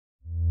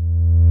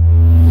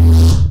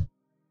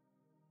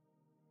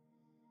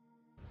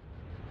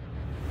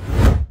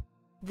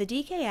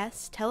The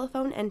DKS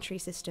telephone entry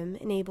system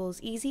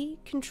enables easy,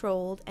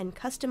 controlled, and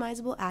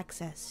customizable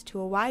access to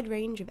a wide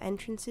range of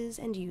entrances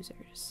and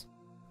users.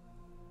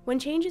 When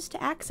changes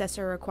to access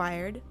are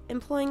required,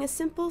 employing a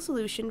simple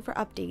solution for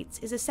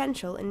updates is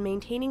essential in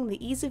maintaining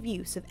the ease of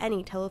use of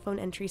any telephone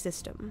entry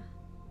system.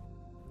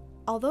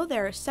 Although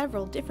there are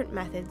several different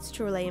methods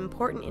to relay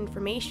important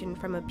information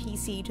from a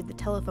PC to the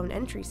telephone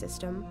entry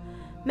system,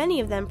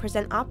 many of them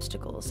present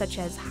obstacles such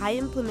as high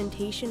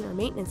implementation or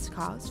maintenance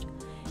cost,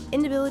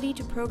 inability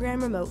to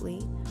program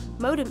remotely,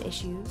 modem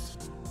issues,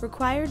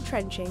 required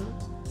trenching,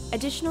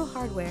 additional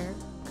hardware,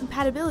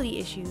 compatibility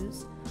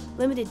issues,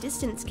 limited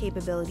distance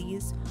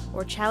capabilities,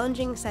 or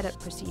challenging setup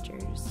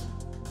procedures.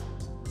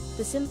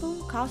 The simple,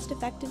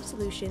 cost-effective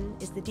solution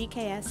is the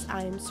DKS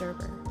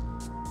IMServer.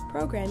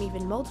 Program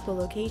even multiple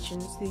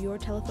locations through your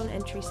telephone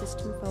entry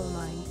system phone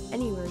line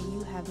anywhere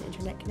you have an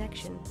internet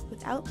connection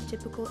without the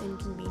typical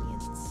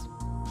inconvenience.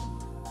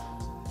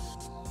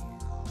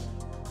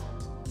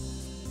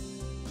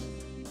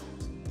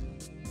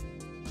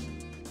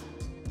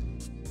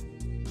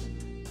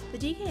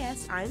 The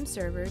DKS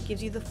IMServer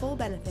gives you the full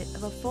benefit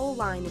of a full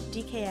line of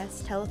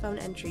DKS telephone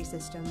entry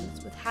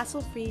systems with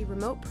hassle-free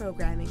remote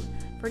programming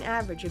for an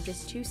average of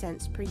just 2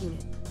 cents per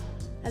unit.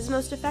 As the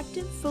most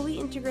effective, fully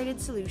integrated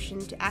solution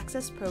to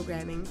access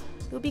programming,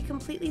 you'll be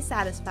completely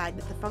satisfied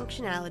with the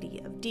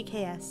functionality of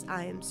DKS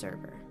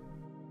IMServer.